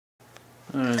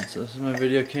Alright, so this is my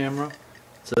video camera.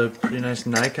 It's a pretty nice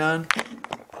Nikon,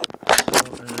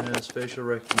 and it has facial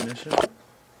recognition.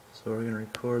 So we're going to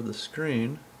record the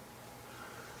screen.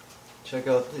 Check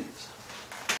out these.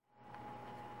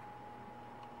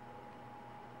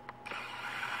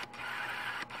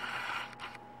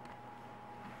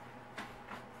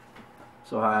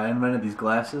 So I invented these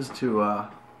glasses to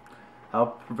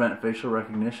help prevent facial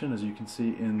recognition. As you can see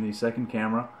in the second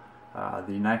camera,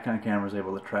 the Nikon camera is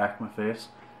able to track my face,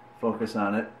 focus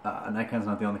on it. Nikon's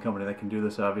not the only company that can do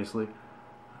this, obviously,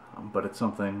 but it's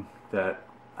something that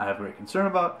I have great concern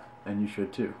about, and you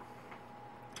should too.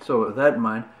 So with that in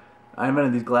mind, I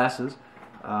invented these glasses.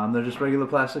 They're just regular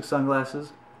plastic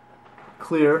sunglasses,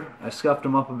 clear. I scuffed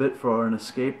them up a bit for an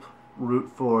escape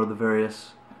route for the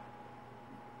various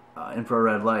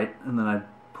infrared light, and then I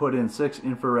put in 6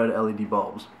 infrared LED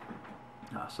bulbs.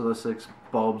 So those 6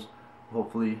 bulbs,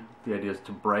 hopefully the idea is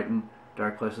to brighten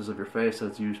dark places of your face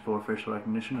that's used for facial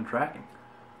recognition and tracking.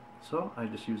 So I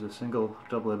just use a single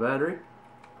AA battery,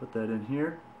 put that in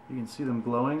here. You can see them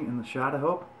glowing in the shot, I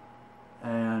hope,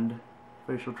 and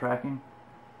facial tracking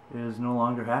is no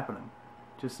longer happening.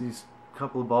 Just these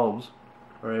couple of bulbs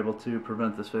are able to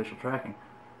prevent this facial tracking.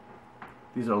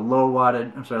 These are low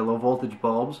voltage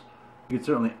bulbs. You could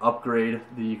certainly upgrade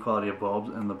the quality of bulbs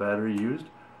and the battery used,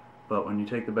 but when you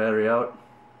take the battery out,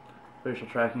 facial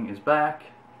tracking is back,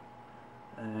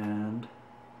 and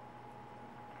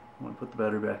I'm going to put the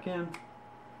battery back in,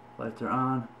 lights are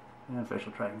on, and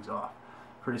facial tracking is off.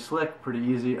 Pretty slick, pretty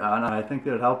easy, and I think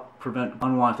that it'll help prevent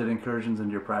unwanted incursions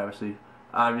into your privacy.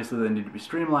 Obviously they need to be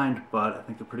streamlined, but I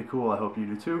think they're pretty cool. I hope you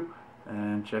do too,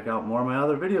 and check out more of my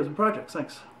other videos and projects.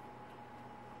 Thanks.